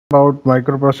about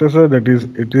microprocessor, that is,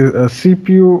 it is a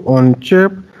CPU on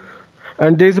chip,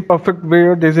 and there is a perfect way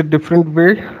or there is a different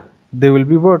way they will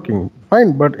be working.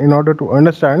 Fine, but in order to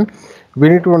understand, we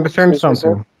need to understand Excuse me, sir.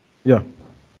 something. Yeah,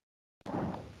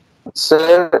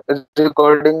 Sir,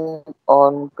 recording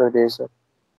on कर दिए sir.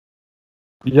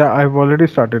 yeah, I've already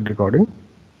started recording.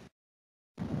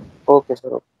 Okay,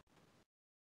 sir.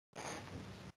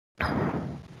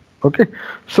 Okay,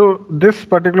 so this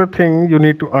particular thing you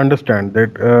need to understand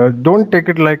that don't take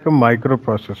it like a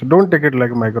microprocessor. Don't take it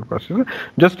like a microprocessor.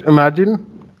 Just imagine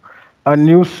a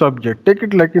new subject. Take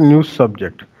it like a new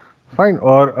subject, fine,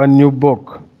 or a new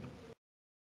book.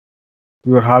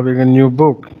 You are having a new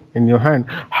book in your hand.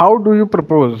 How do you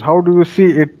propose? How do you see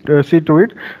it? See to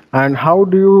it, and how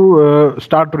do you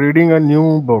start reading a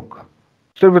new book?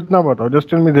 सिर्फ इतना बताओ. Just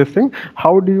tell me this thing.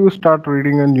 How do you start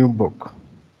reading a new book?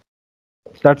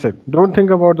 That's it. Don't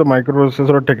think about the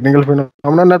microprocessor or technical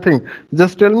phenomena. Nothing.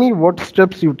 Just tell me what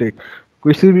steps you take.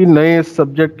 किसी भी नए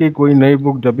subject की कोई नई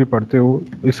book जब भी पढ़ते हो,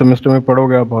 इस सेमेस्टर में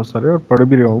पढ़ोगे आप बहुत सारे और पढ़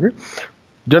भी रहे होंगे.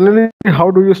 Generally how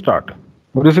do you start?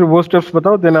 मुझे सिर्फ वो स्टेप्स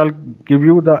बताओ, then I give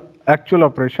you the actual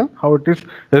operation how it is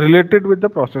related with the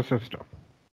processor stuff.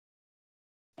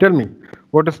 Tell me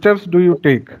what steps do you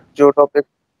take? जो टॉपिक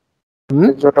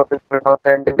जो टॉपिक पढ़ना होता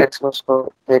है इंडेक्स में उसको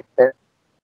देखते हैं.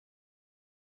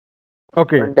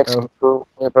 ओके. इंडेक्स को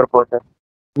पेपर पढ़ते हैं.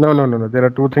 No. There are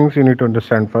two things you need to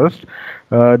understand first.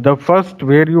 The first,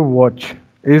 where you watch,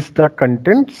 is the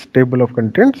contents, table of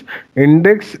contents.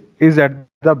 Index is at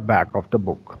the back of the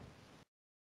book.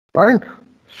 Fine.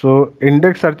 So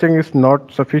index searching is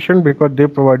not sufficient because they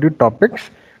provide you topics.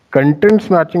 Contents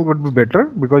matching would be better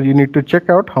because you need to check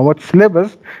out how much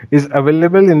syllabus is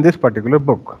available in this particular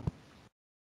book.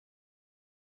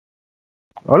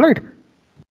 All right.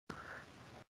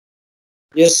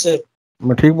 Yes, sir.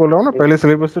 मैं ठीक बोल रहा हूँ ना? पहले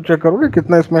syllabus तो check करोगे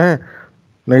कितना इसमें है,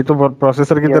 नहीं तो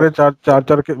प्रोसेसर की तरह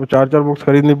चार बुक्स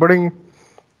खरीदनी पड़ेंगी.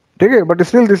 ठीक है, but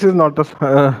still this is not the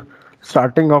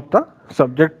starting of the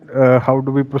subject. How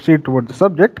do we proceed toward the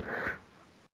subject?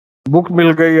 Book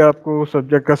मिल गई आपको,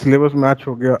 सब्जेक्ट का सिलेबस मैच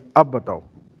हो गया, अब बताओ.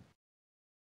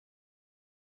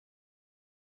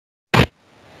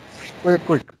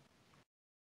 Quick.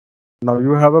 Now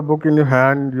you have a book in your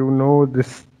hand, you know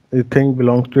this thing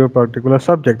belongs to a particular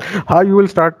subject. How you will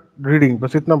start reading?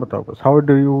 बस इतना बताओ बस. How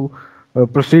do you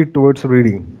proceed towards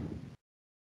reading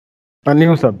a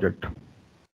new subject?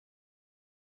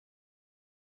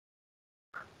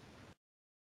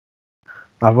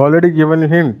 I've already given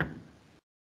a hint.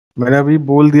 मैंने अभी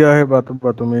बोल दिया है बातों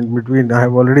बातों में. In between I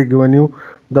have already given you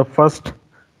the first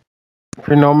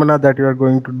phenomena that you are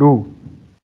going to do.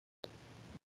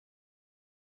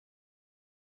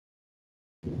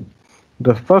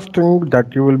 The first thing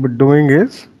that you will be doing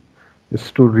is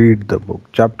to read the book,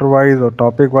 chapter wise or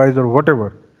topic wise or whatever.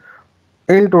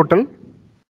 In total,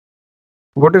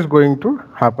 what is going to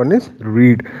happen is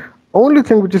read. Only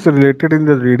thing which is related in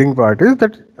the reading part is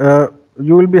that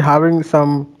you will be having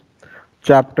some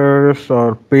chapters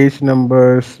or page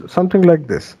numbers, something like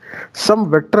this.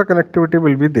 Some vector connectivity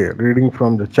will be there, reading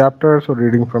from the chapters or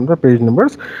reading from the page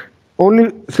numbers. Only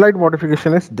slight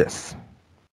modification is this.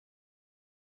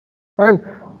 Fine.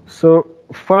 So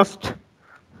first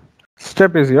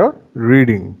step is your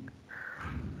reading.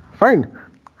 Fine.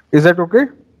 Is that okay?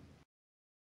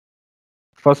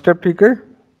 First step ठीक है?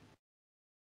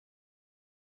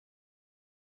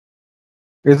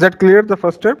 Is that clear, the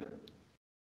first step?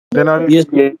 Then I'll Yes,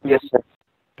 sir.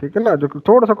 ठीक है ना, जो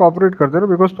थोड़ा सा cooperate करते रहो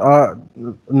because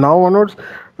now onwards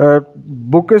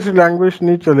bookish language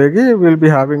नहीं चलेगी. Will be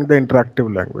having the interactive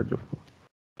language.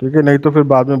 ठीक है, नहीं तो फिर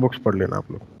बाद में बुक्स पढ़ लेना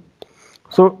आप लोग.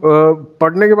 सो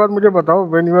पढ़ने के बाद मुझे बताओ,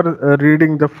 when you are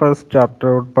reading the first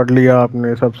chapter, पढ़ लिया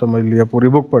आपने, सब समझ लिया, पूरी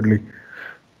बुक पढ़ ली,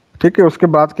 ठीक है, उसके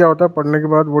बाद क्या होता है पढ़ने के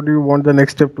बाद? What do you want the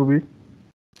next step to be?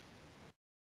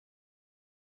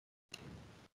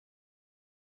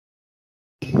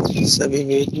 So we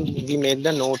make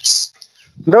the notes.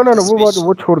 No,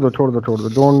 वो छोड़ दो.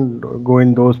 Don't go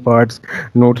in those parts.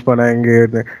 Notes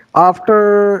बनाएंगे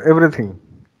after everything.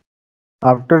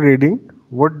 After reading,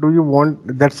 what do you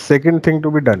want that second thing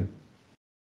to be done?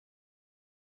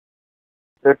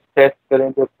 तो test करें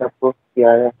जो आपको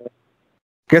क्या आया है.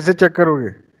 कैसे चेक करोगे?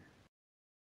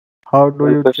 How do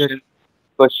you check?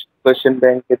 Question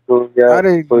bank के थ्रू या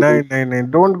अरे नहीं,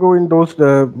 don't go in those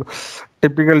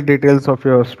typical details of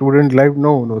your student life.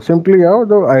 No, simply आओ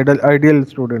the ideal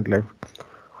student life.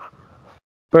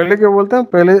 पहले क्या बोलते हैं?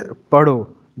 पहले पढ़ो,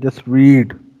 just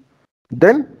read,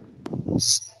 then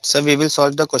So we will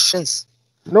solve the questions.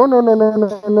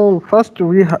 no. First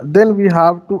then we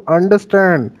have to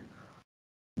understand,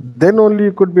 then only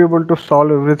you could be able to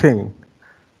solve everything.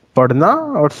 पढ़ना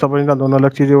और समझना दोनों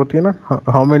अलग चीजें होती है ना.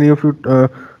 How many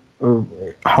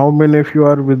of you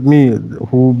are with me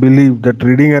who believe that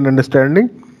reading and understanding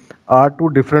are two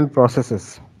different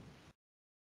processes?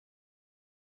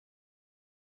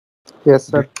 Yes,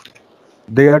 sir.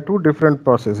 They are two different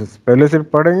processes. पहले सिर्फ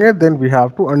पढ़ेंगे, then we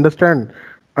have to understand.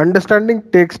 Understanding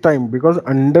takes time because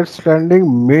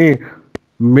understanding may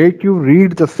make you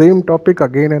read the same topic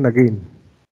again and again.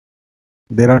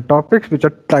 There are topics which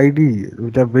are tidy,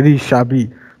 which are very shabby,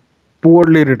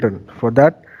 poorly written. For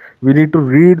that, we need to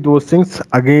read those things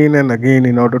again and again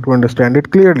in order to understand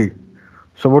it clearly.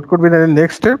 So, what could be the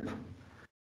next step?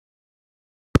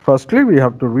 Firstly, we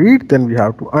have to read, then we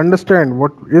have to understand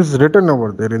what is written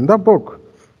over there in the book.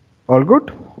 All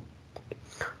good?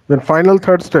 Then, final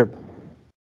third step.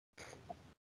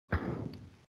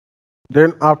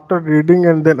 Then, after reading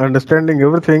and then understanding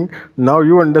everything, now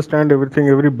you understand everything,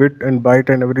 every bit and byte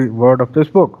and every word of this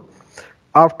book.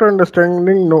 After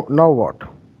understanding, no, now what?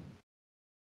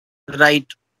 Right.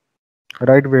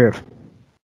 Right where?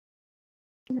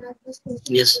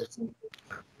 Yes, sir.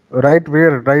 Right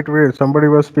where? Right where? Somebody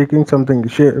was speaking something.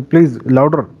 Please,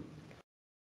 louder.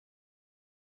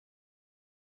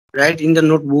 Right in the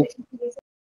notebook.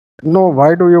 No,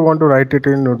 why do you want to write it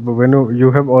in notebook when you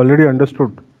have already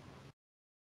understood?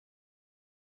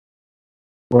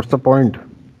 What's the point?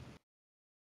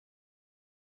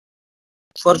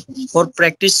 For for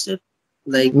practice, sir.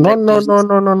 Like No, no, practice. no,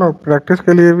 no, no, no. Practice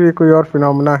के लिए भी कोई और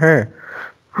phenomena है.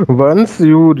 Once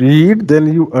you read, then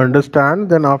you understand.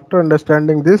 Then after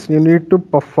understanding this, you need to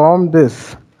perform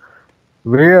this.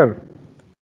 Where?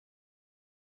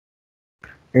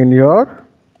 In your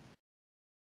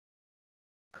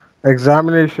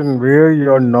examination, where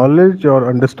your knowledge or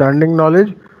understanding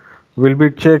knowledge will be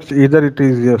checked. Either it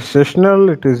is your sessional,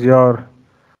 it is your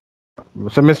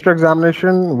semester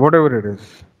examination, whatever it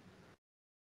is.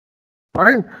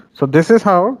 Fine. So this is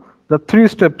how the three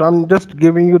steps. I'm just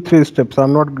giving you three steps.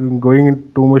 I'm not going into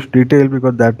too much detail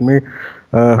because that may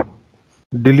uh,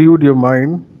 delude your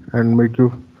mind and make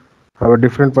you have a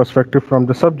different perspective from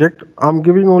the subject. I'm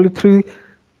giving only three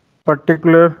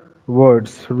particular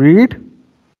words: read,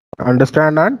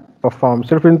 understand, and perform.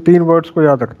 सिर्फ इन तीन words को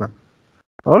याद रखना.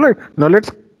 All right. Now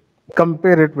let's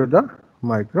compare it with the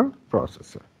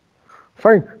microprocessor.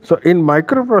 Fine. So in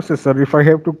microprocessor, if I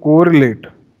have to correlate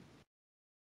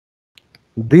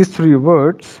these three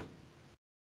words,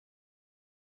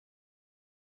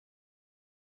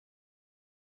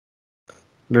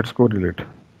 let's correlate.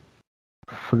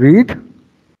 Read,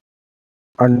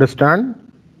 understand,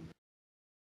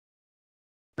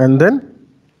 and then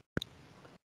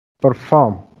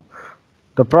perform.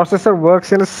 The processor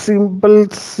works in a simple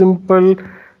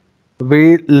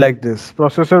way like this.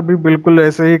 Processor भी बिल्कुल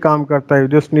ऐसे ही काम करता है. You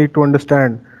just need to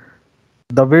understand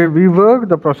the way we work.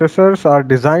 The processors are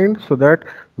designed so that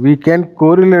we can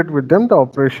correlate with them the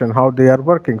operation, how they are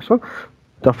working. So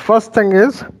the first thing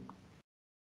is,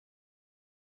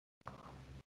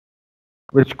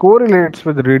 which correlates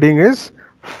with reading, is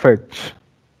fetch.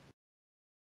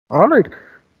 All right.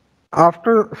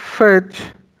 After fetch,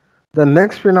 the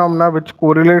next phenomena which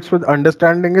correlates with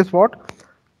understanding is what?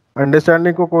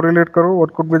 Understanding को correlate करो.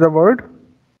 What could be the word?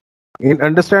 In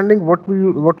understanding, what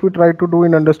we try to do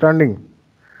in understanding.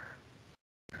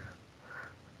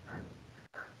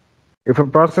 If a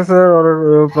processor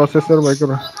or a processor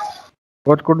micro,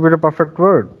 what could be the perfect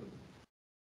word?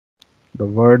 The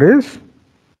word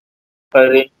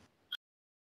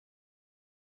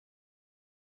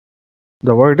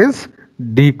is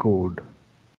decode.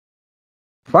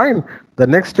 Fine. The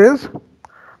next is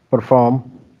perform.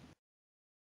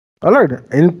 All right.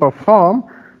 In perform,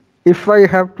 if I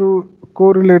have to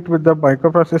correlate with the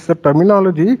microprocessor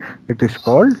terminology, it is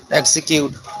called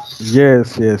Execute.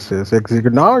 yes.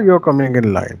 Execute. Now you're coming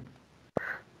in line.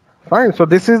 Fine. So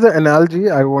this is the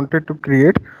analogy I wanted to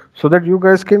create so that you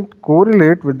guys can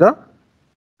correlate with the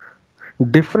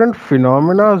different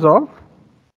phenomena of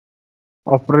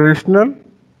operational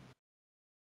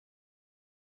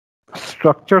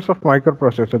structures of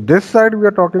microprocessor. This side we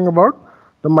are talking about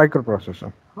the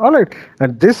microprocessor. All right.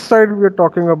 And this side we are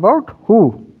talking about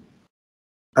who?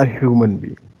 A human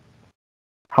being.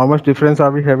 How much difference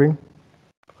are we having?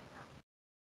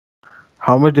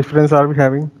 How much difference are we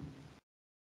having?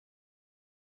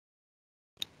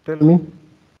 Tell me.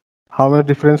 How much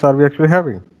difference are we actually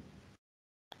having?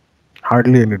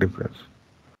 Hardly any difference.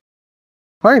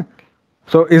 Fine.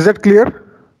 So is that clear?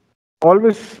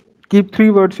 Always keep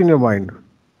three words in your mind.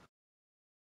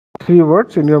 Three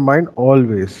words in your mind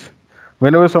always.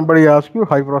 Whenever somebody asks you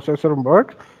how processor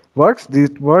works,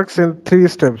 this works in three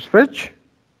steps: fetch,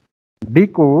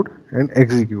 decode and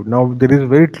execute. Now there is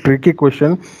very tricky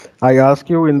question. I ask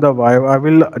you in the Viva. I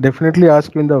will definitely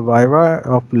ask you in the Viva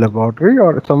of laboratory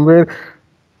or somewhere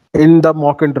in the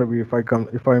mock interview.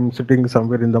 If I'm sitting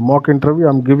somewhere in the mock interview,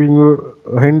 I'm giving you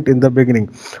a hint in the beginning.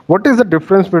 What is the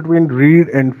difference between read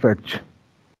and fetch?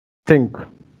 Think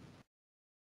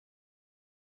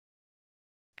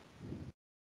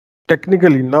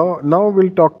technically. Now we'll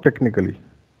talk technically.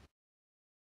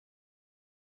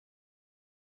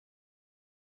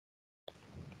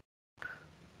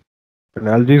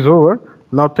 Analogy is over.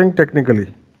 Now think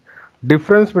technically.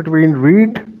 Difference between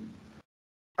read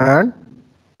and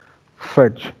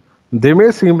fetch. They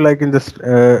may seem like in this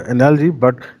analogy,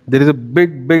 but there is a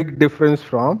big difference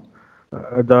from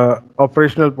the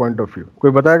operational point of view.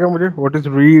 कोई बताएगा मुझे what is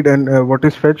read and what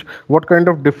is fetch? What kind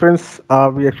of difference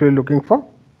are we actually looking for?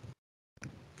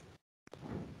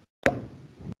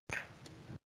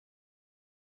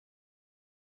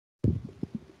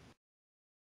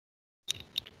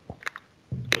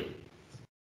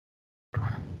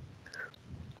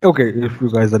 Okay, if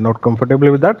you guys are not comfortable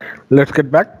with that, let's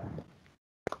get back.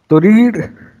 So read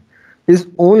is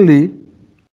only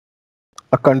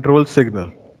a control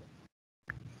signal.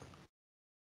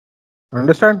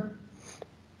 Understand?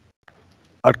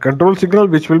 A control signal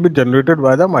which will be generated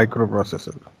by the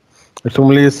microprocessor. It's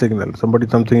only a signal.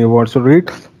 Something you want to read,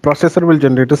 processor will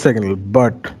generate a signal.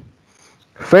 But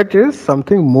fetch is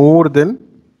something more than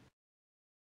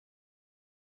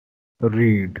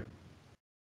read.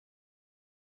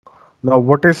 Now,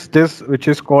 what is this which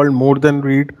is called more than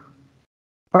read?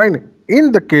 Fine.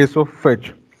 In the case of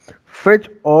fetch, fetch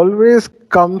always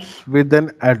comes with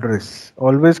an address.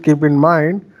 Always keep in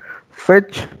mind,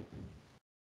 fetch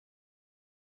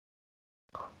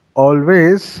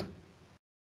always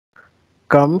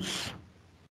comes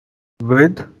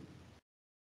with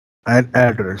an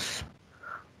address.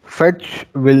 Fetch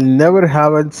will never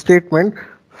have a statement,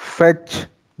 fetch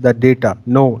the data.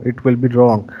 No, it will be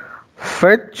wrong.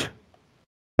 Fetch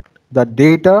the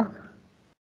data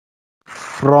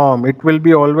from. It will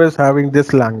be always having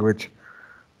this language.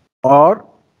 Or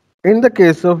in the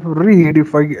case of read,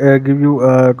 if I give you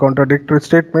a contradictory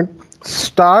statement,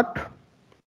 start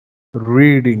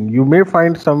reading. You may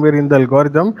find somewhere in the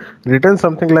algorithm written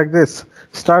something like this,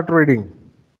 start reading.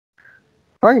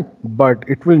 Fine, but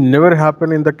it will never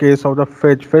happen in the case of the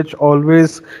fetch. Fetch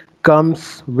always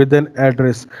comes with an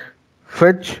address.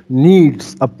 Fetch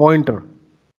needs a pointer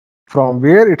from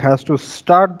where it has to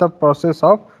start the process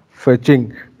of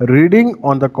fetching. Reading,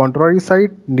 on the contrary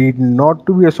side, need not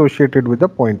to be associated with the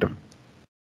pointer.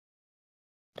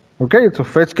 Okay, so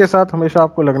fetch के साथ हमेशा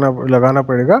आपको लगाना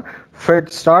पड़ेगा fetch,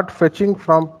 start fetching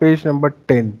from page number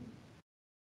 10.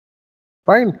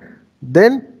 Fine,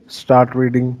 then start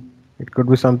reading. It could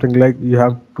be something like you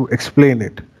have to explain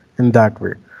it in that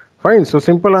way. Fine, so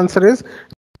simple answer is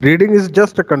reading is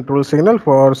just a control signal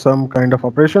for some kind of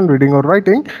operation, reading or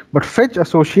writing, but fetch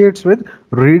associates with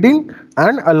reading,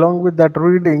 and along with that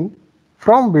reading,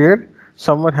 from where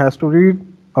someone has to read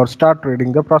or start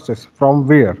reading the process, from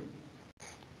where.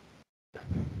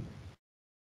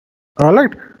 All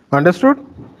right, understood?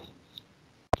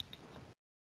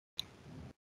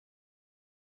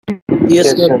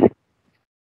 Yes, sir.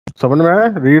 समझ में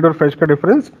आया read और fetch का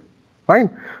difference? Fine.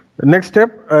 Next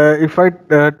step, if I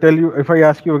tell you, if I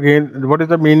ask you again, what is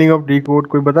the meaning of decode?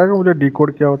 कोई बताएगा मुझे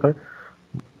decode क्या होता है?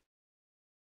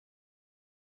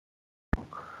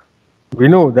 We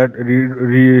know that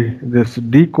this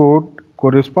decode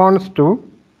corresponds to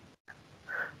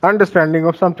understanding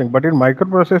of something, but in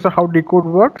microprocessor, how decode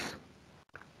works?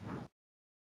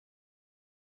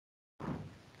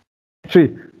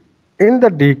 See, in the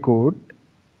decode,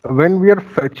 when we are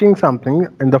fetching something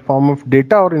in the form of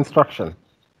data or instruction,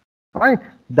 right?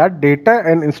 That data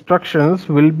and instructions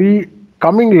will be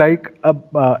coming like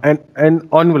an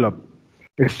envelope.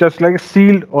 It's just like a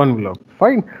sealed envelope.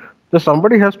 Fine. So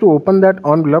somebody has to open that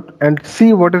envelope and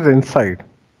see what is inside.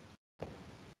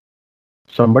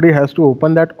 Somebody has to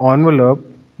open that envelope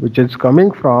which is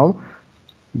coming from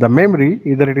the memory,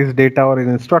 either it is data or an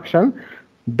instruction.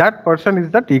 That person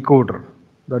is the decoder.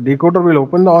 The decoder will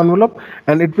open the envelope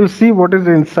and it will see what is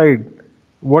inside.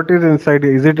 What is inside?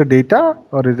 Is it a data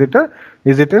or is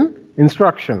it an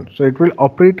instruction? So it will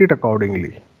operate it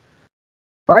accordingly.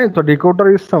 Fine. So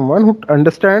decoder is someone who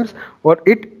understands or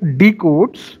it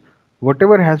decodes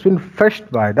whatever has been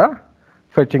fetched by the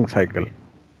fetching cycle.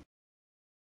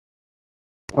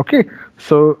 Okay,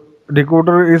 so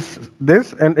decoder is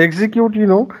this, and execute, you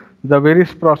know, the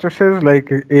various processes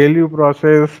like ALU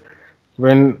process,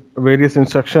 when various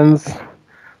instructions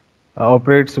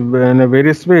operates in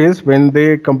various ways. When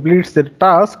they complete their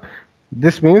task,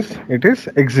 This means it is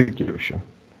execution.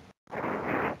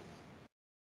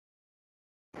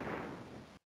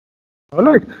 All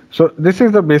right. So this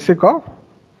is the basic of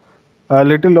a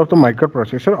little of the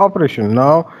microprocessor operation.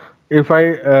 Now, if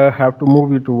I have to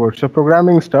move you towards the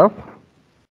programming stuff,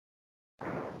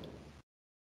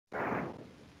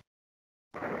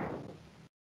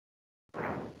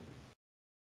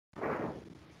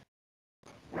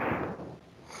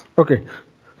 okay.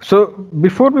 So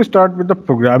before we start with the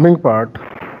programming part,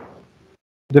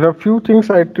 there are few things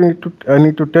I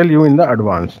need to tell you in the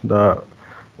advance, the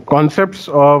concepts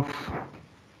of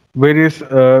various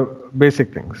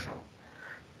basic things.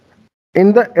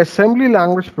 In the assembly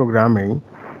language programming,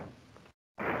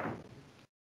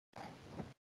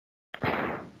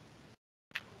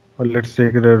 let's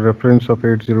take the reference of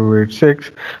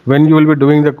 8086. When you will be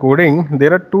doing the coding,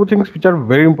 there are two things which are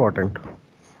very important.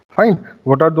 Fine.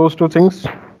 What are those two things?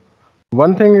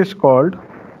 One thing is called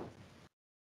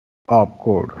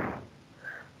opcode.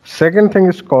 Second thing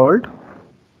is called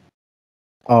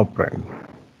operand.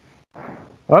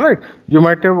 All right. You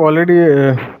might have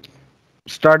already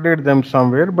started them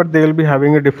somewhere, but they will be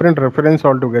having a different reference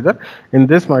altogether in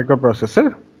this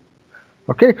microprocessor.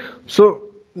 Okay. So,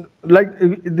 like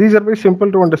these are very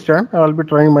simple to understand. I'll be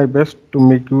trying my best to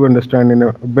make you understand in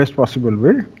a best possible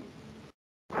way.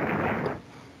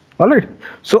 All right.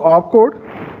 So opcode,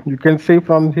 you can see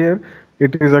from here,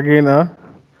 it is again a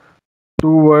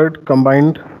two-word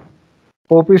combined.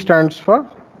 OP stands for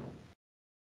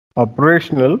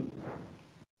operational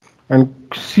and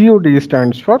COD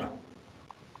stands for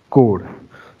code.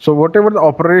 So whatever the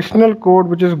operational code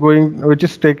which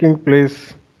is taking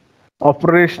place,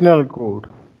 operational code,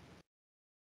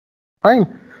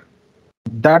 fine,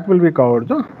 that will be called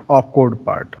the opcode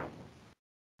part.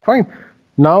 Fine.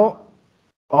 Now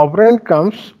operand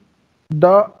comes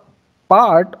the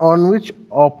part on which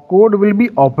opcode will be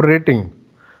operating.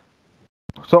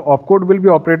 So opcode will be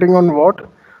operating on what?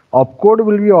 Opcode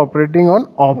will be operating on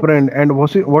operand. And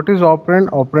what is operand?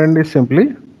 Operand is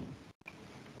simply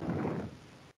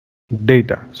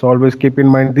data. So always keep in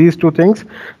mind these two things,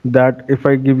 that if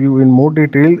I give you in more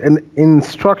detail, an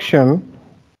instruction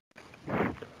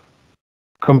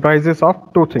comprises of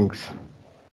two things,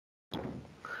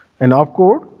 an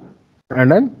opcode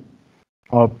and an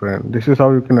operand. This is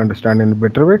how you can understand in a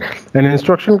better way. An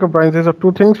instruction comprises of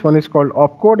two things. One is called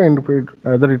opcode and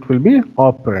other it will be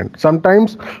operand.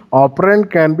 Sometimes operand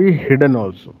can be hidden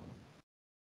also.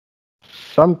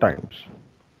 Sometimes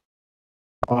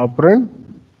operand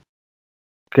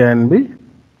can be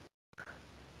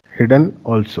hidden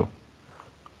also.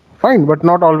 Fine, but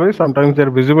not always. Sometimes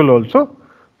they're visible also.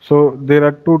 So there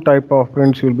are two type of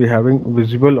operands you'll be having: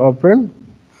 visible operand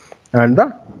and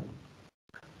the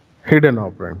hidden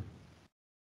operand.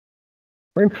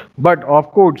 Right? But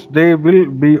opcodes, they will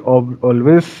be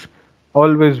always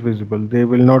visible. They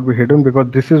will not be hidden, because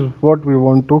this is what we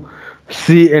want to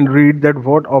see and read, that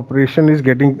what operation is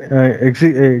getting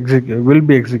will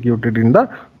be executed in the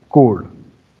code.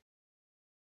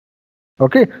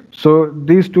 Okay, so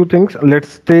these two things,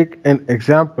 let's take an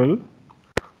example.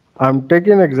 I'm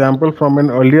taking an example from an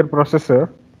earlier processor.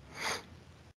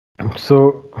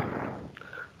 So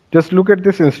just look at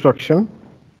this instruction.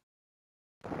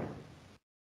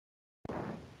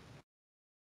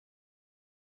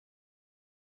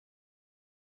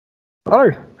 All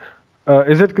right,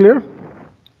 is it clear?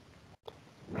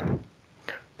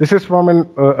 This is from an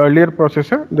earlier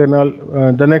processor. Then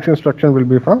the next instruction will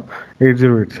be from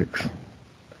 8086.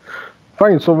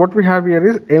 Fine. So what we have here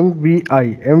is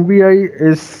MVI. MVI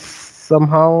is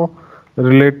somehow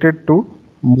related to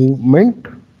movement,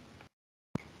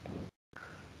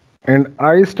 and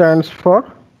I stands for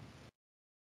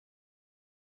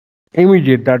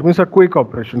immediate. That means a quick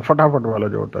operation. फटाफट वाला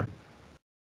जो होता है.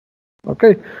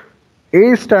 Okay.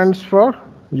 A stands for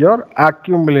your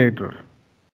accumulator.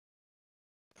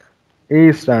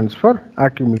 A stands for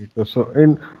accumulator. So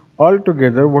in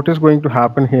altogether, what is going to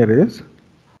happen here is,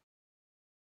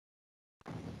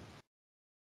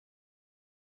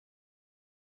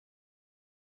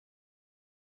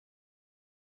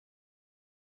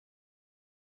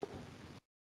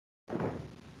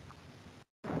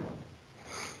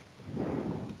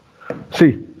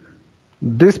 see,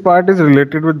 this part is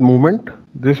related with movement.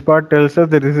 This part tells us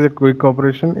that this is a quick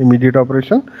operation, immediate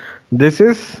operation. This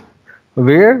is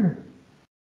where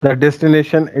the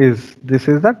destination is. This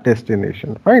is the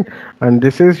destination, fine. And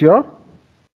this is your,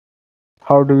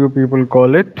 how do you people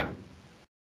call it?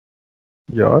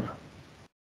 Your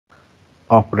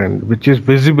operand, which is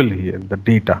visible here, the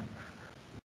data.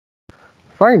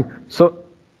 Fine. So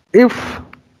if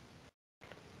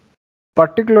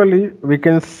particularly we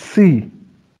can see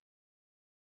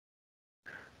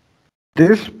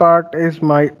this part is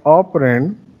my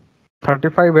operand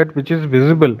 35 which is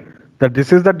visible, that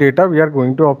this is the data we are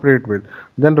going to operate with.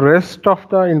 Then rest of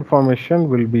the information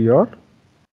will be your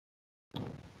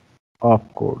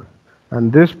opcode,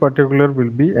 and this particular will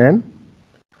be an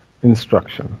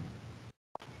instruction.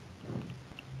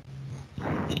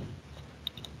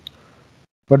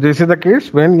 But this is the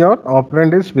case when your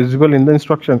operand is visible in the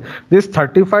instruction. This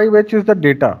 35H is the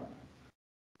data.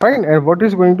 Fine. And what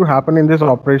is going to happen in this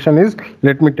operation is,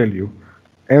 let me tell you,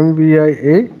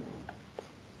 MVIA,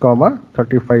 comma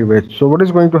 35H. So what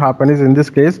is going to happen is, in this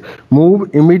case, move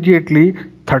immediately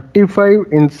 35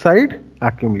 inside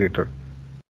accumulator.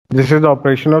 This is the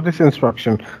operation of this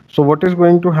instruction. So what is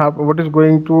going to happen, what is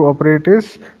going to operate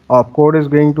is, opcode is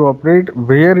going to operate,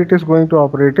 where it is going to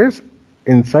operate is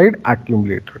inside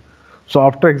accumulator. So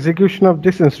after execution of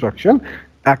this instruction,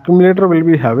 accumulator will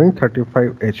be having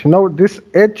 35H. Now this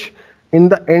H in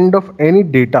the end of any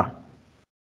data,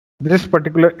 this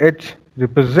particular H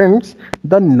represents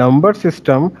the number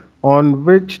system on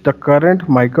which the current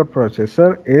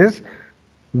microprocessor is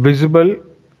visible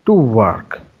to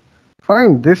work.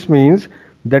 Fine, this means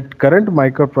that current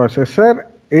microprocessor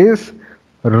is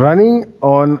running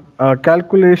on a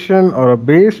calculation or a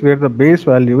base where the base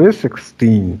value is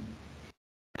 16.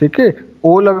 ठीक है,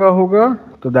 O लगा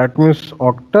होगा तो that means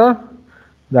octa,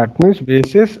 that means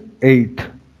base is 8.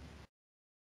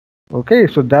 Okay,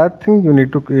 so that thing you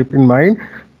need to keep in mind.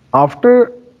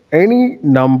 After any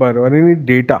number or any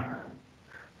data,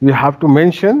 you have to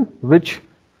mention which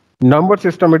number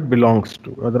system it belongs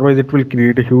to. Otherwise, it will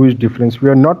create a huge difference. We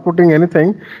are not putting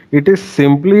anything. It is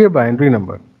simply a binary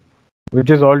number, which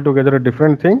is altogether a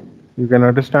different thing. You can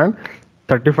understand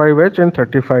 35H and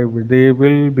 35, they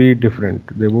will be different.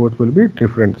 They both will be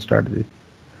different strategy.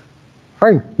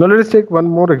 Fine. Now let us take one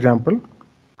more example.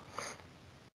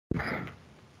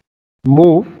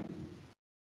 Move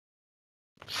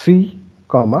C,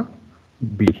 comma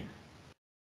B.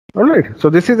 All right. So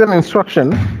this is an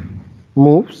instruction.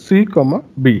 Move C, comma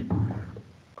B.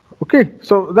 Okay.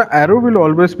 So the arrow will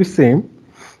always be same.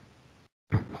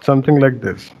 Something like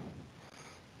this.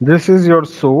 This is your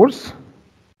source,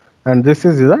 and this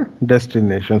is the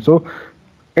destination. So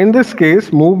in this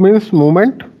case, move means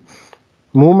movement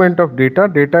of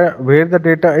data where the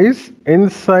data is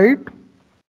inside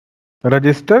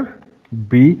register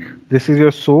B. This is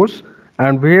your source,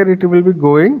 and where it will be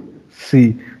going,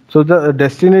 C. So the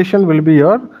destination will be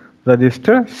your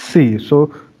register C.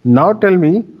 So now tell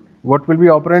me, what will be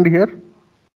operand here?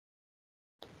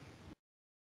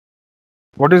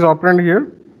 What is operand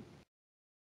here?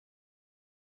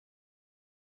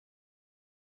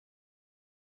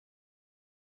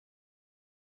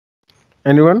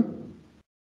 Anyone?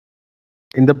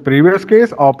 In the previous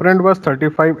case, operand was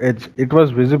 35H. It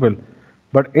was visible.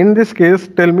 But in this case,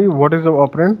 tell me what is the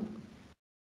operand?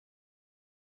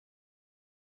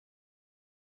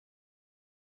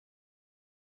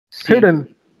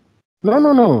 Hidden.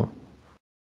 No.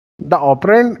 The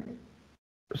operand,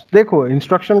 देखो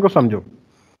instruction को समझो.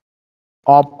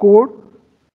 Opcode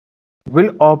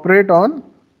will operate on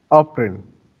operand.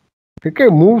 ठीक है,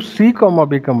 move C,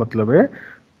 B का मतलब है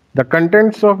the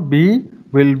contents of B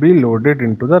will be loaded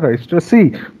into the register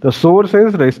C. The source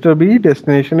is register B,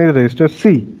 destination is register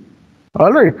C.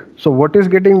 All right. So what is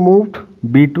getting moved?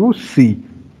 B to C.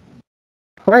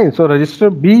 Fine. So register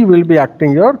B will be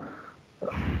acting your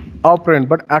operand.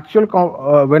 But actual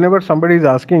whenever somebody is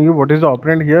asking you what is the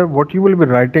operand here, what you will be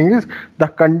writing is the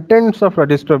contents of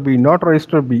register B, not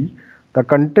register B. The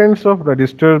contents of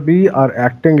register B are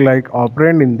acting like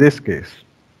operand in this case.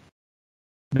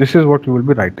 This is what you will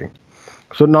be writing.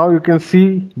 So now you can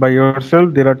see by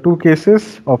yourself there are two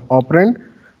cases of operand,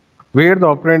 where the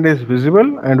operand is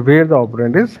visible and where the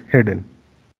operand is hidden.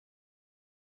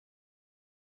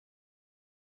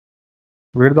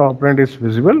 Where the operand is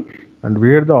visible and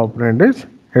where the operand is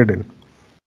hidden.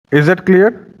 Is that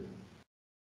clear?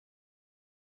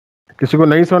 किसी को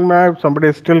नहीं समझ में आया, somebody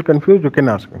is still confused, you can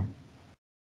ask me.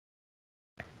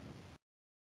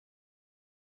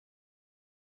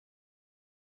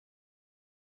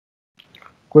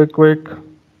 Quick.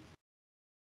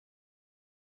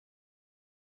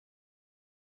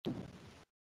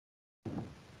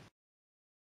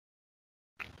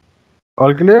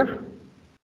 All clear?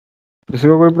 किसी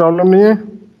को कोई problem नहीं है?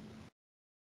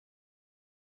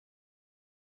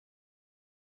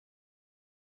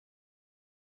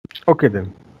 Okay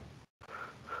then.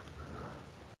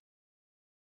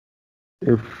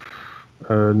 If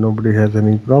nobody has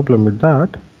any problem with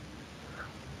that,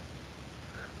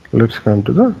 let's come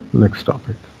to the next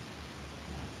topic.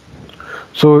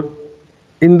 So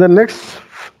in the next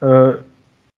uh,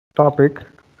 topic,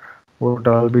 what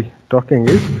I'll be talking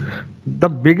is the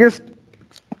biggest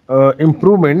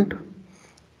improvement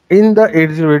in the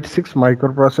 8086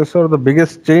 microprocessor, the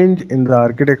biggest change in the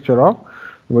architecture of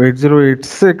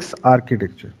 8086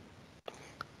 architecture.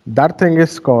 That thing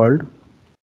is called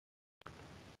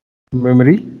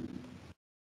memory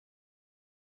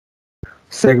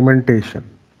segmentation.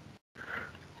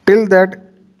 Till that,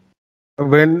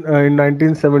 when in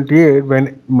 1978,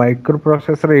 when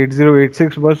microprocessor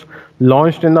 8086 was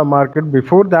launched in the market,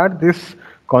 before that, this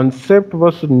concept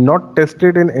was not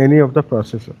tested in any of the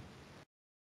processor.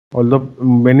 Although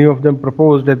many of them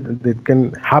proposed that it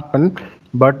can happen,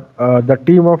 but the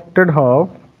team of Ted Hoff,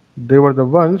 they were the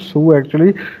ones who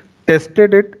actually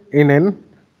tested it in an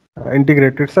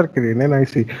integrated circuit, in an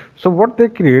IC. So what they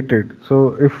created,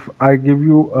 so if I give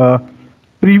you a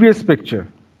previous picture,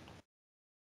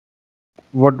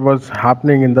 what was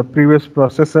happening in the previous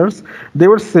processors, they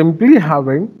were simply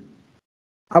having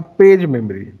a page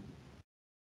memory.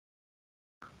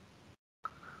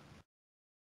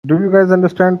 Do you guys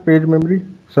understand page memory?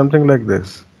 Something like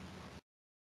this.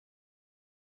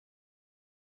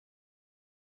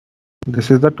 This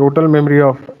is the total memory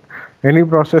of any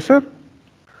processor.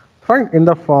 Fine, in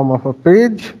the form of a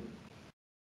page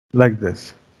like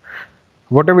this.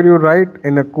 Whatever you write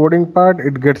in a coding part,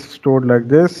 it gets stored like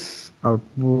this.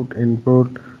 Output,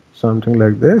 input, something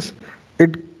like this.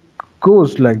 It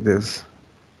goes like this.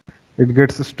 It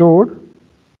gets stored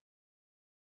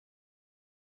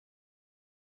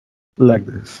like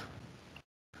this.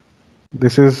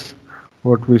 This is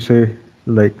what we say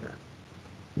like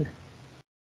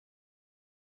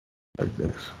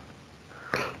this.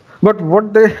 But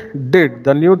what they did,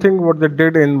 the new thing what they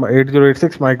did in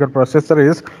 8086 microprocessor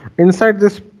is inside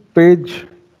this page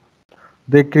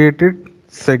they created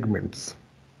segments.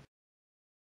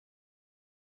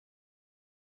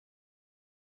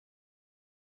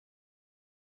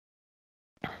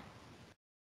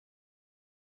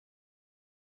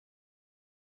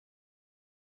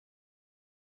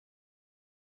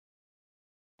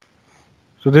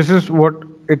 So this is what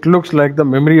it looks like, the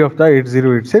memory of the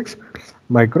 8086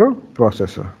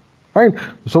 microprocessor. Fine.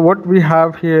 So what we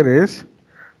have here is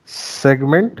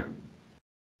segment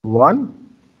 1,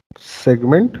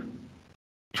 segment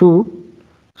 2,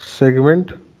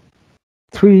 segment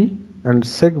 3 and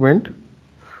segment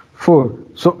 4.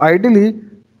 So ideally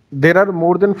there are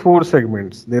more than 4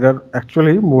 segments. There are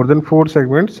actually more than 4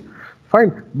 segments.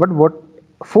 Fine. But what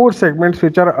 4 segments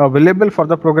which are available for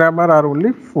the programmer are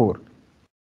only 4.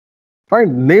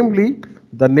 Fine. Namely,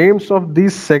 the names of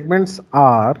these segments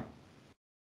are,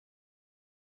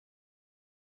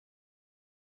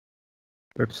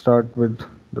 let's start with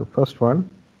the first one,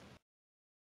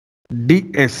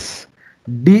 DS.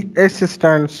 DS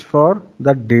stands for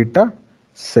the data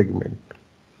segment.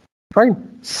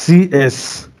 Fine.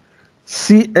 CS.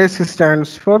 CS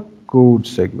stands for code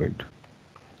segment.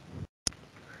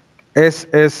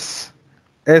 SS.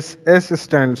 SS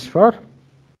stands for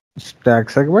stack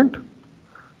segment.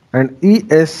 And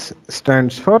ES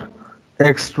stands for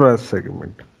extra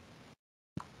segment.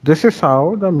 This is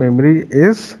how the memory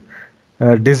is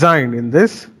designed in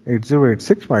this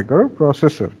 8086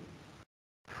 microprocessor.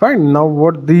 Fine. Now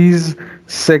what these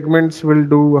segments will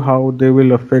do, how they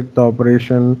will affect the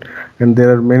operation, and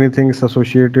there are many things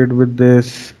associated with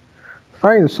this.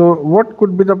 Fine. So what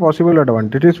could be the possible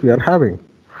advantages we are having?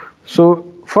 So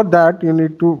for that you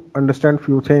need to understand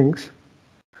few things.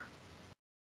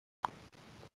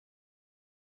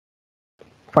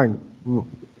 Fine.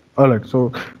 All right.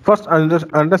 So first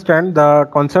understand the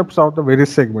concepts of the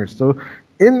various segments. So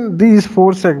in these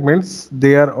 4 segments,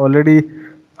 they are already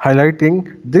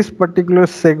highlighting this particular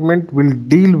segment will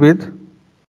deal with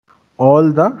all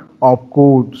the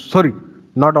opcodes. Sorry,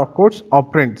 not opcodes,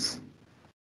 operands.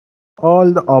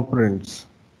 All the operands.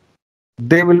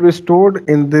 They will be stored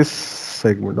in this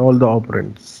segment, all the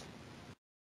operands.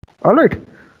 All right.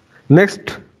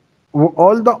 Next,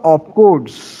 all the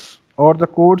opcodes or the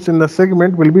codes in the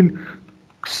segment will be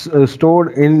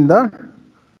stored in the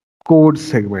code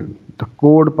segment, the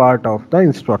code part of the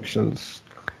instructions.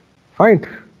 Fine.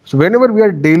 So whenever we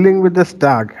are dealing with the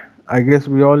stack, I guess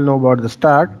we all know about the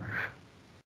stack.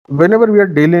 Whenever we are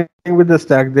dealing with the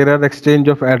stack, there are exchange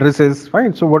of addresses.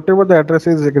 Fine. So whatever the address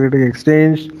is getting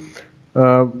exchanged,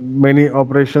 many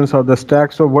operations of the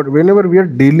stack. So whenever we are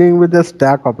dealing with the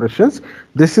stack operations,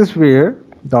 this is where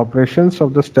the operations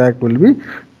of the stack will be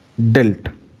dealt.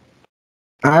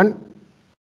 And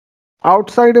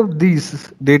outside of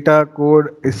these data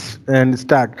code and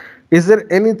stack, is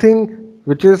there anything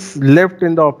which is left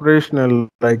in the operational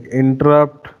like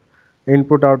interrupt,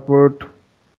 input output,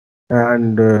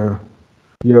 and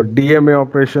your DMA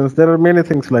operations. There are many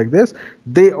things like this.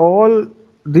 They all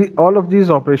of these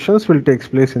operations will take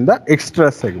place in the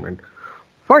extra segment.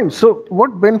 Fine. So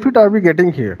what benefit are we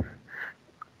getting here?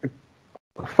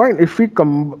 Fine. If we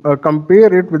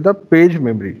compare it with the page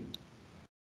memory,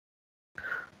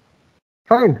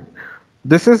 fine.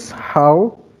 This is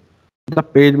how the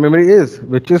page memory is,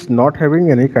 which is not having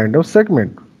any kind of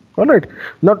segment. All right.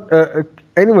 Not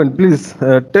anyone, please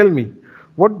tell me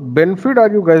what benefit are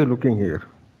you guys looking here?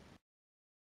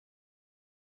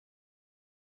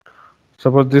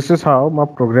 Suppose this is how my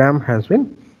program has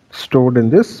been stored in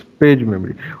this page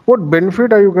memory. What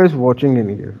benefit are you guys watching in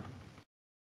here?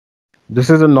 This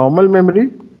is a normal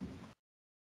memory,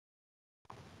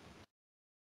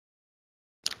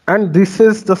 and this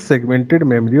is the segmented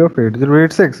memory of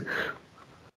 8086.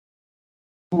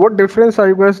 What difference are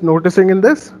you guys noticing in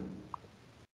this?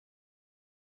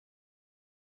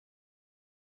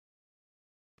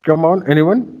 Come on,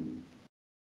 anyone?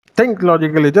 Think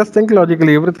logically, just think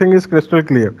logically. Everything is crystal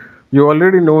clear. You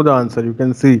already know the answer, you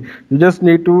can see. You just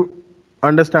need to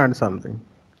understand something.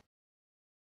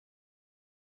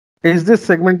 Is this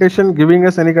segmentation giving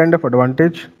us any kind of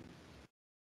advantage?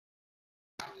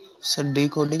 So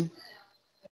decoding.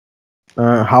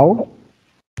 How?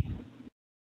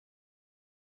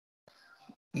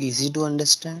 Easy to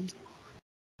understand.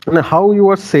 And how you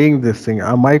are saying this thing?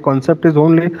 My concept is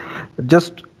only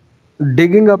just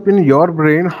digging up in your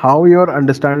brain how you are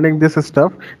understanding this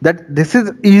stuff, that this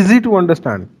is easy to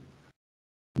understand.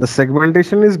 The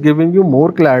segmentation is giving you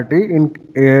more clarity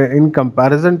in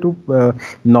comparison to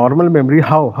normal memory.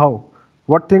 How?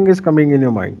 What thing is coming in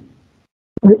your mind?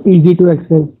 Easy to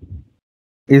access.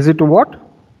 Easy to what?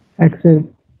 Access.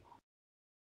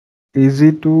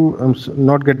 Easy to.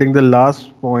 Not getting the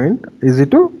last point. Easy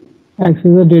to Access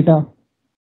the data.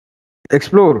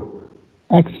 explore.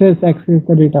 Access the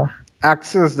data.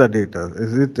 Access the data.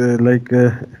 Is it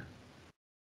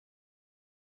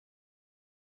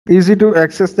easy to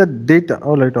access the data?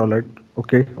 All right.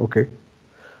 Okay.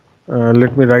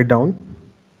 Let me write down.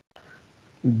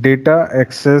 Data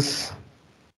access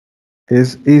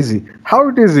is easy. How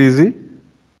it is easy?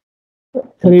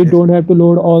 So you don't have to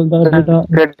load all the data.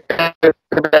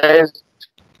 Categorize,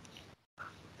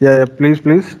 Yeah.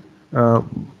 Please.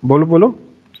 बोलो.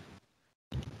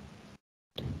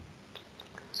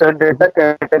 sir, data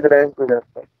categorized हो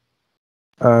जाता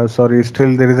है. Sorry,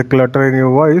 still there is a clutter in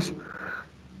your voice.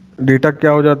 Data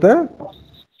क्या हो जाता है?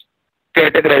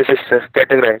 Categorize, sir.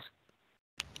 Categorize.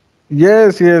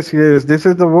 Yes. This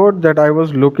is the word that I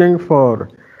was looking for.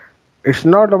 It's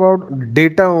not about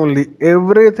data only.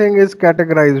 Everything is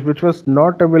categorized, which was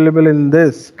not available in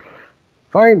this.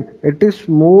 Fine. It is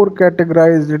more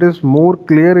categorized. It is more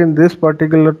clear in this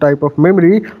particular type of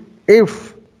memory.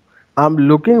 If I'm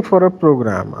looking for a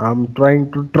program, I'm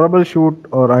trying to troubleshoot,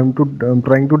 or I'm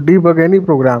trying to debug any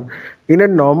program in a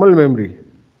normal memory.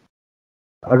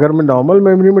 अगर मैं normal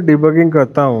memory में debugging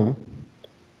करता हूँ,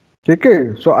 ठीक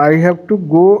है, सो I have to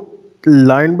go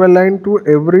line by line to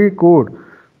every code.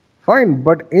 Fine,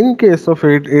 but in case of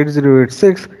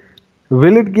 8086,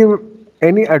 will it give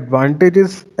any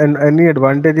advantages and any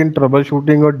advantage in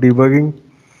troubleshooting or debugging?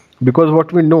 Because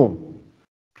what we know,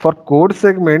 for code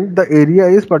segment, the area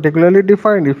is particularly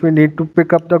defined. If we need to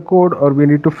pick up the code or we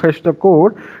need to fetch the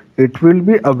code, it will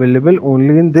be available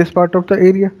only in this part of the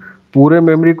area. पूरे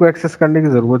memory को access करने की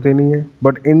जरूरत ही नहीं है.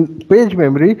 But in page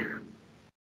memory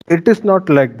it is not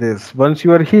like this. Once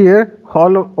you are here,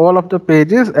 all of the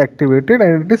page is activated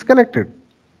and it is connected.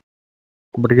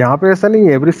 But यहाँ पे ऐसा नहीं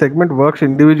है. Every segment works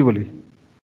individually.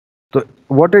 So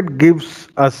what it gives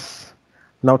us,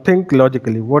 now think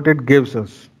logically, what it gives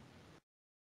us: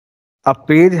 a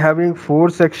page having 4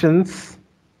 sections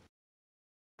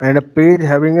and a page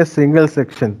having a single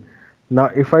section. Now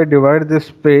if I divide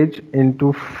this page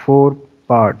into 4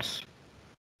 parts,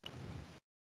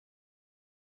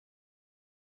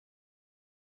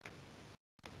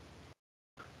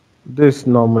 this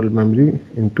normal memory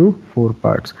into 4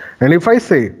 parts, and if I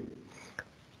say,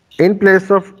 in place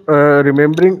of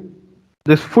remembering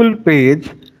this full page,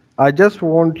 I just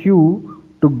want you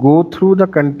to go through the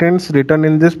contents written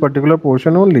in this particular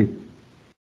portion only.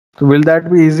 So will that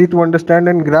be easy to understand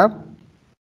and grab?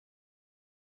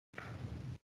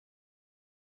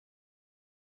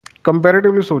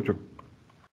 Comparatively सोचो.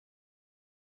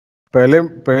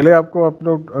 पहले आपको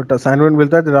अपना assignment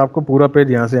मिलता है, जब आपको पूरा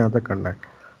page यहाँ से यहाँ तक करना है.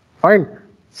 फाइन.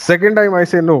 सेकेंड टाइम आई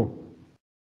से no,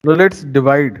 let's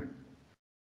divide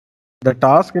the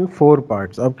task in 4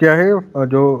 parts. अब क्या है,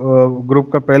 जो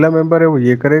ग्रुप का पहला मेंबर है वो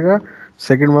ये करेगा,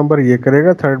 सेकंड मेंबर ये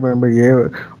करेगा, थर्ड मेंबर ये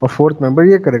और फोर्थ मेंबर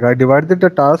ये करेगा। I divided the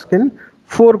task in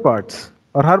 4 parts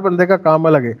और हर बंदे का काम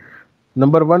अलग है।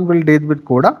 Number 1 will deal with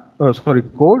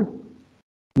code.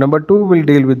 Number 2 will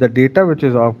deal with the data, which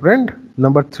is operand.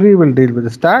 Number 3 will deal with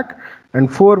the stack, and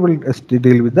 4 will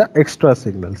deal with the extra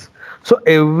signals. So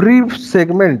every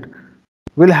segment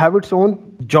will have its own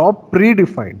job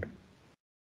predefined.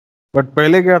 But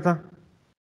पहले क्या था?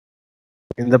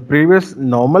 In the previous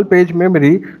normal page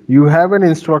memory, you have an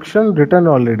instruction written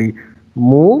already.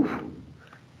 Move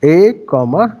A,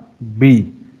 B.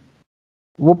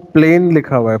 वो plane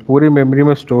लिखा हुआ है, पूरी memory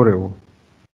में store है वो।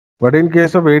 But in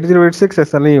case of 8086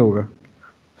 ऐसा नहीं होगा.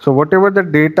 So whatever the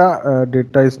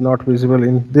data is not visible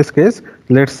in this case.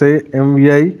 Let's say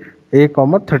MVI A,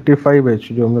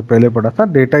 35H जो हमने पहले पढ़ा था,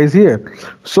 data is here.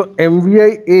 So MVI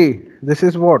A, this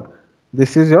is what?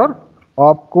 This is your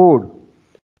opcode.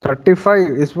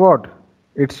 35 is what?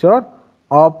 It's your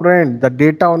operand, the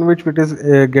data on which it is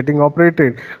getting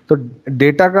operated. So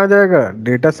data कहाँ जाएगा?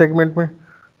 Data segment में.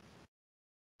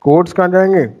 Codes कहाँ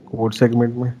जाएंगे? Code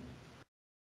segment में.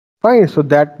 Fine, so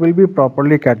that will be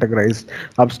properly categorised.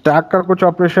 अब stack का कुछ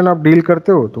operation आप डील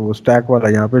करते हो तो वो स्टैक वाला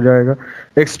यहाँ पे जाएगा।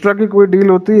 एक्स्ट्रा की कोई डील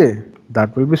होती है,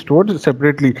 that will be stored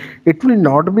separately. It will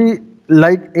not be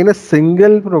like in a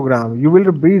single programme. You will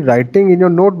be writing in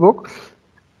your notebook,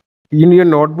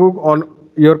 on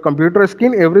your computer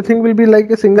screen, everything will be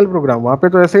like a single programme. वहाँ पे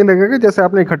तो ऐसे ही लगेगा जैसे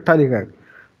आपने इकट्ठा लिखा है।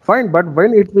 Fine, but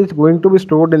when it is going to be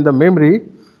stored in the memory,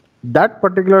 that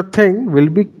particular thing will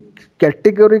be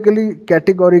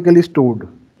categorically stored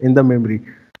in the memory.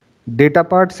 Data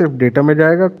part सिर्फ data में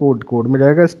जाएगा, code में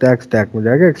जाएगा, stack में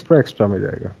जाएगा, extra में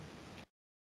जाएगा.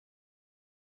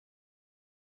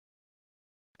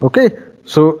 Okay,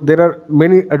 so there are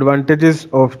many advantages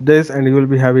of this, and you will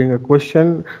be having a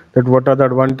question that what are the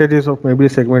advantages of memory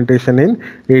segmentation in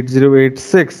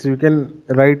 8086. You can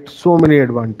write so many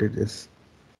advantages.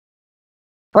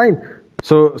 Fine.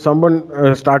 So someone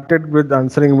started with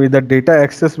answering me that data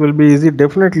access will be easy.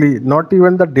 Definitely not.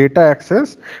 Even the data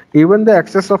access, even the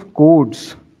access of codes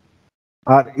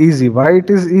are easy. Why it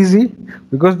is easy?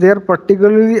 Because they are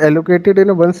particularly allocated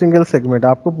in a one single segment.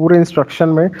 आपको पूरे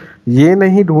instruction में ये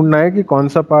नहीं ढूंढना है कि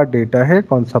कौन सा part data है,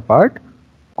 कौन सा part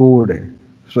code है.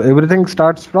 So everything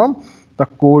starts from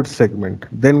the code segment.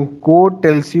 Then code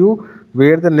tells you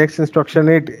where the next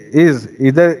instruction it is.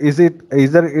 Either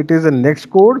it is a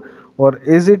next code, or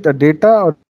is it a data,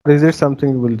 or is it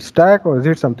something with stack, or is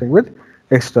it something with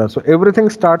extra. So everything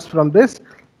starts from this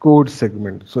code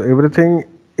segment. So everything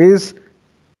is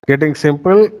getting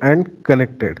simple and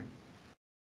connected.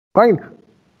 Fine.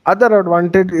 Other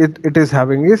advantage it is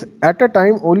having is at a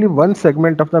time only one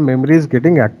segment of the memory is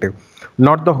getting active,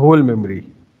 not the whole memory.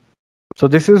 So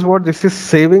this is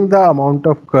saving the amount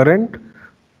of current,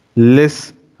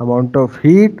 less amount of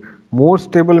heat, more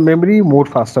stable memory, more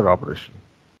faster operation.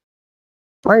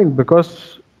 Fine,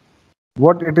 because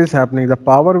what it is happening, the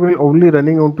power will only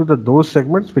running onto those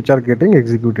segments which are getting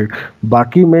executed.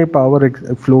 बाकी में power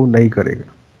flow नहीं करेगा.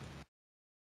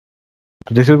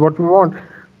 So this is what we want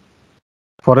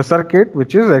for a circuit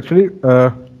which is actually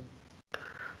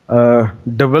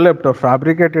developed or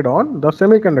fabricated on the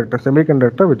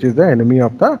semiconductor, which is the enemy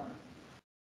of the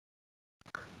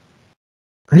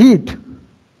heat.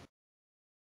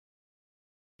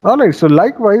 All right, so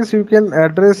likewise you can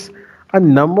address a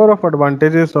number of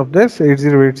advantages of this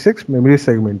 8086 memory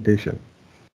segmentation.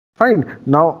 Fine.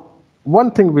 Now,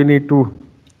 one thing we need to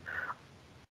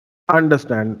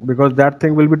understand, because that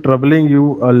thing will be troubling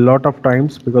you a lot of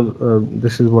times, because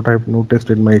this is what I've noticed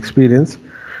in my experience,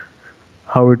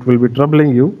 how it will be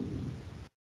troubling you.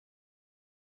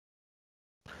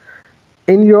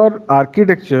 In your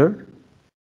architecture,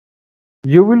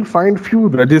 you will find few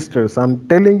registers. I'm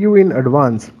telling you in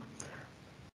advance.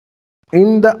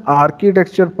 In the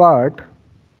architecture part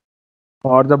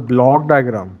or the block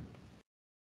diagram,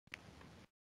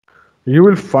 you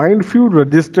will find few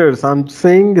registers. I'm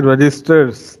saying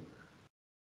registers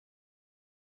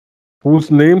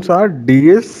whose names are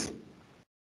DS,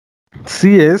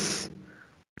 CS,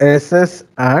 SS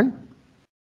and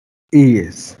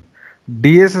ES.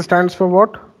 DS stands for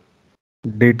what?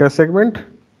 Data segment,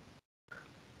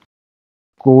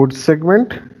 code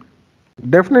segment.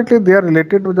 Definitely they are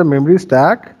related to the memory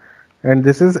stack, and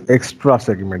this is extra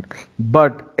segment.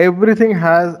 But everything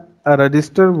has a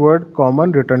register word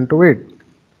common written to it.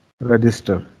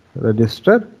 Register,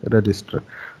 register, register.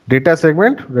 Data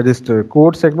segment, register.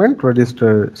 Code segment,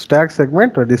 register. Stack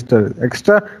segment, register.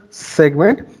 Extra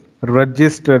segment,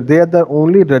 register. They are the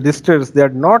only registers. They are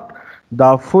not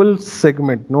the full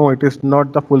segment. No, it is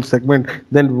not the full segment.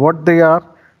 Then what they are?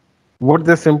 What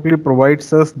they simply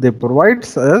provides us, they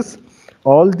provides us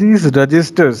all these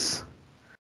registers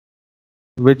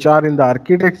which are in the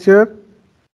architecture.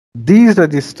 These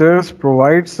registers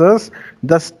provides us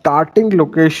the starting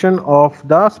location of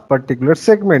the particular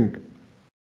segment.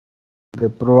 They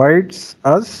provides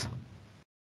us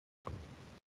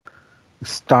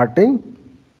starting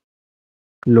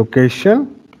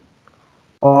location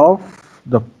of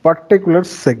the particular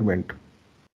segment.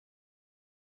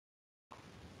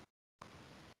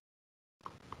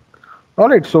 All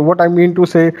right, so what I mean to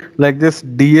say, like this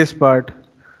DS part,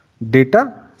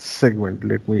 data segment.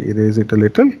 Let me erase it a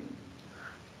little.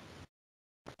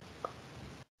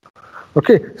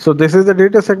 Okay, so this is the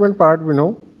data segment part, we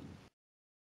know.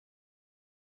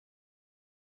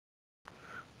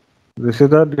 This is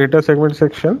the data segment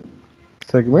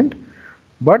segment,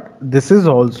 but this is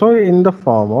also in the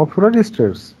form of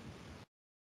registers.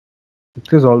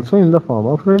 It is also in the form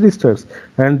of registers,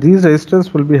 and these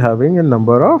registers will be having a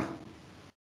number of.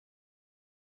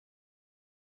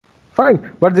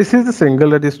 Fine, but this is the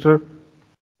single register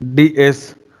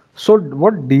DS. So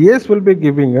what DS will be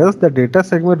giving us, the data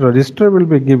segment register will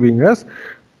be giving us.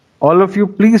 All of you,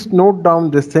 please note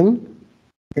down this thing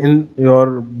in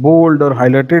your bold or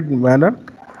highlighted manner,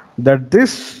 that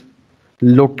this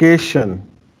location,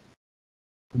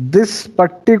 this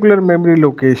particular memory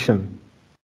location,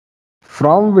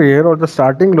 from where, or the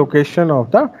starting location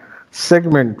of the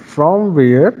segment, from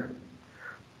where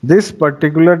this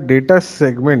particular data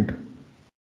segment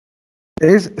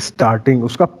is starting,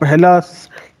 उसका पहला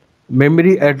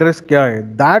memory address क्या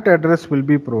है, that address will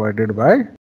be provided by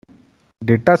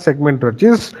data segment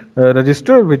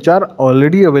register which are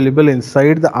already available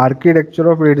inside the architecture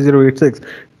of 8086.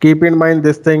 Keep in mind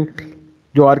this thing,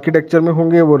 जो architecture में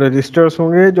होंगे वो registers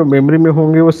होंगे, जो मेमोरी में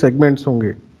होंगे वो सेगमेंट्स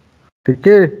होंगे. ठीक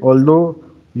है, although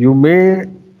you may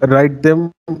write them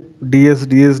ds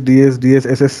ds ds ds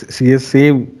ss cs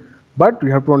same, but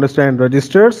you have to understand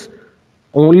registers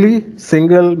only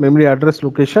single memory address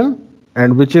location,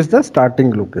 and which is the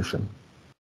starting location.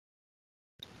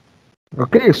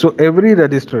 Okay, so every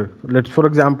register, let's for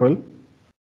example,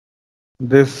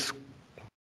 this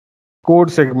code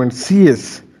segment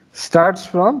CS starts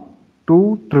from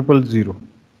 2000.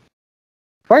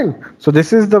 Fine. So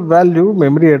this is the value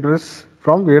memory address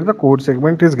from where the code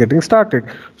segment is getting started.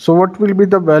 So what will be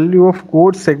the value of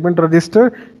code segment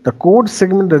register? The code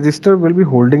segment register will be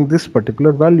holding this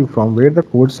particular value from where the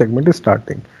code segment is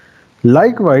starting.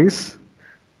 Likewise,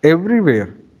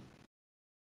 everywhere,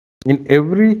 in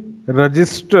every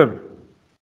register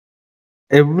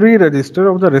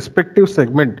of the respective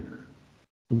segment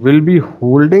will be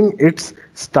holding its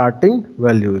starting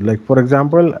value. Like for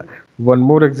example, one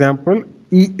more example,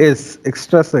 ES,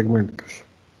 extra segment.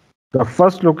 The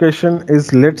first location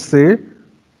is, let's say,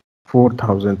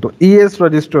 4000. So ES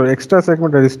register, extra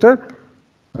segment register,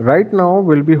 right now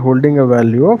will be holding a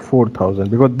value of 4000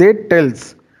 because they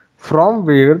tells from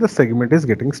where the segment is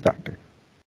getting started.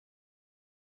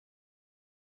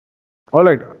 All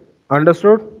right,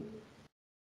 understood?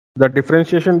 The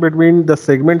differentiation between the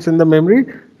segments in the memory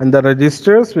and the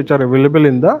registers which are available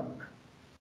in the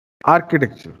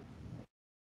architecture.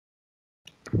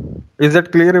 Is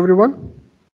that clear, everyone?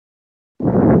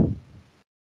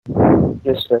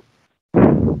 Yes, sir.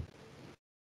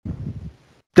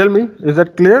 Tell me, is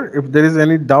that clear? If there is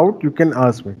any doubt, you can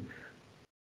ask me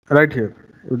right here.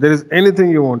 If there is anything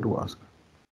you want to ask.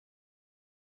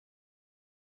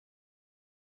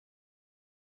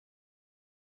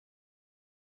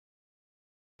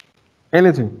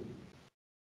 Anything.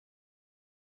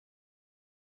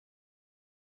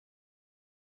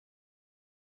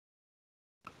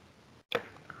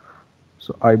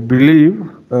 So I believe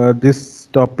this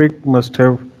topic must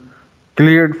have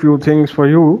cleared few things for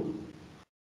you.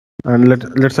 And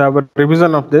let's have a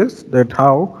revision of this, that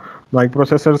how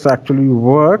microprocessors actually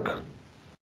work.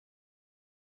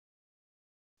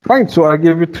 Fine, so I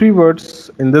gave you 3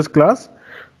 words in this class.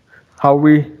 How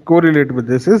we correlate with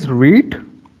this is read,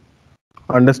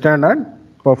 understand, and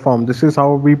perform. This is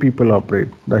how we people operate,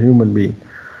 the human being.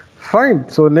 Fine,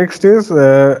 so next is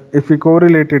if we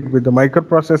correlate it with the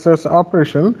microprocessor's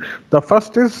operation, the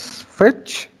first is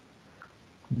fetch,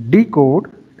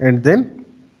 decode, and then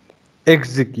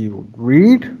execute.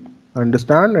 Read,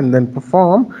 understand, and then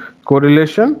perform.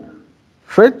 Correlation,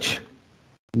 fetch,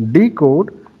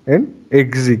 decode, and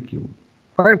execute.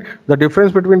 Fine. The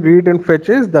difference between read and fetch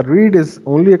is the read is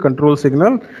only a control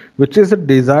signal, which is a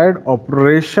desired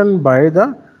operation by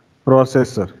the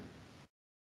processor.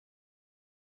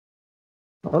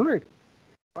 All right.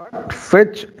 But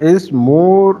fetch is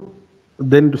more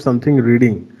than something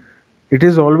reading. it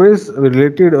is always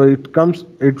related, or it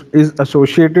is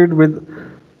associated with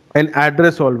an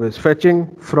address always, fetching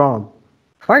from.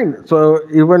 Fine. So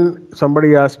even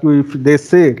somebody asks you, if they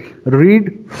say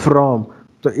read from,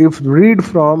 so if read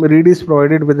is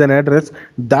provided with an address,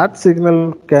 that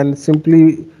signal can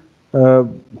simply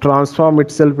transform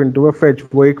itself into a fetch.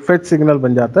 वो एक fetch signal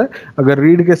बन जाता है अगर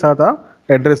read के साथ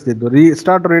आप address दे दो.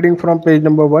 Start reading from page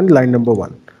number 1 line number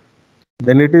 1,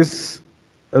 then it is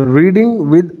reading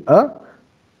with a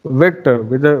vector,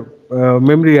 with a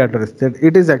memory address, that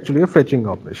it is actually a fetching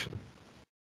operation.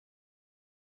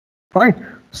 Fine.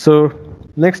 So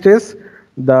next is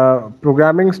the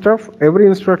programming stuff. Every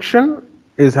instruction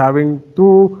is having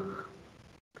two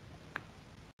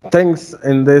things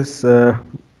in this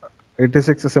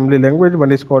 86 assembly language.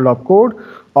 One is called opcode.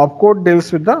 Opcode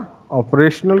deals with the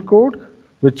operational code,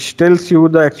 which tells you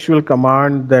the actual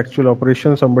command, the actual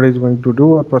operation somebody is going to do,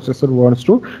 or processor wants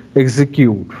to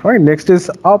execute. Fine. Next is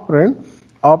operand.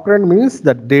 Operand means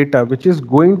the data which is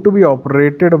going to be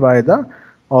operated by the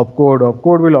opcode.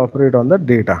 Opcode will operate on the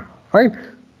data. Fine.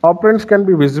 Operands can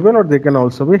be visible or they can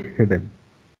also be hidden.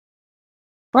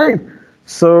 Fine.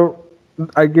 So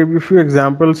I gave you a few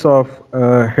examples of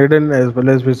hidden as well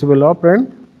as visible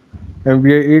operand.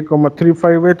 MVI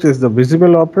A,35H is the visible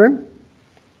operand,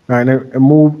 and a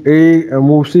move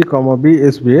C, B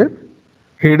is where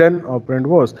hidden operand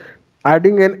was.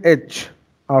 Adding an H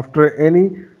after any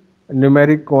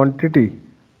numeric quantity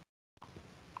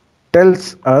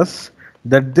tells us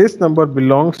that this number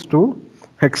belongs to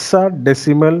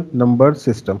hexadecimal number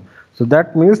system. So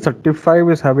that means 35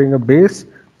 is having a base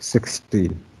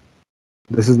 16.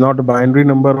 This is not a binary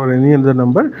number or any other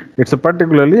number. It's a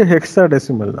particularly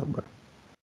hexadecimal number.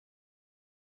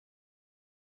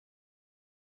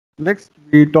 Next,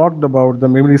 we talked about the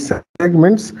memory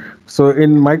segments. So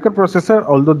in microprocessor,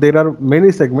 although there are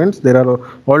many segments, there are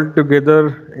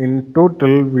altogether in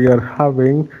total we are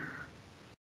having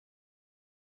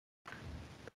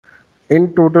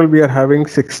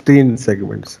 16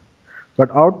 segments. But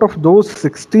out of those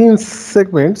 16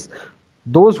 segments,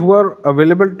 those who are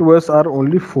available to us are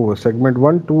only 4. Segment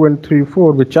 1, 2, and 3,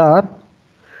 4, which are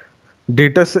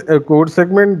code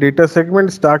segment, data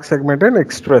segment, stack segment, and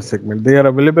extra segment. They are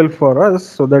available for us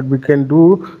so that we can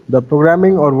do the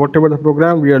programming or whatever the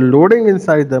program we are loading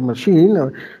inside the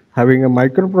machine. Having a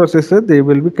microprocessor, they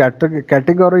will be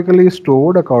categorically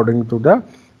stored according to the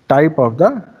type of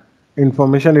the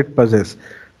information it possesses.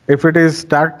 If it is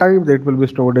stack type, that will be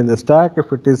stored in the stack.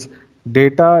 If it is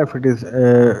data,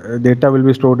 data will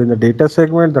be stored in the data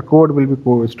segment. The code will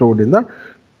be stored in the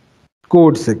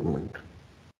code segment.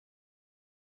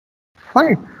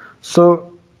 Fine.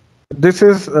 So this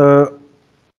is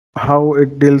how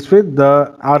it deals with.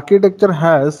 The architecture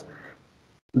has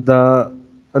the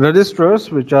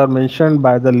registers which are mentioned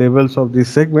by the labels of these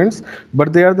segments,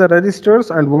 but they are the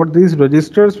registers, and what these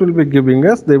registers will be giving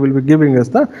us, they will be giving us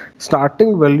the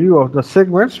starting value of the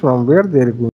segments from where they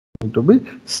are going to be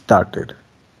started.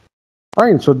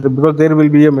 Fine. So because there will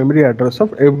be a memory address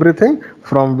of everything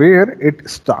from where it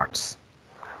starts.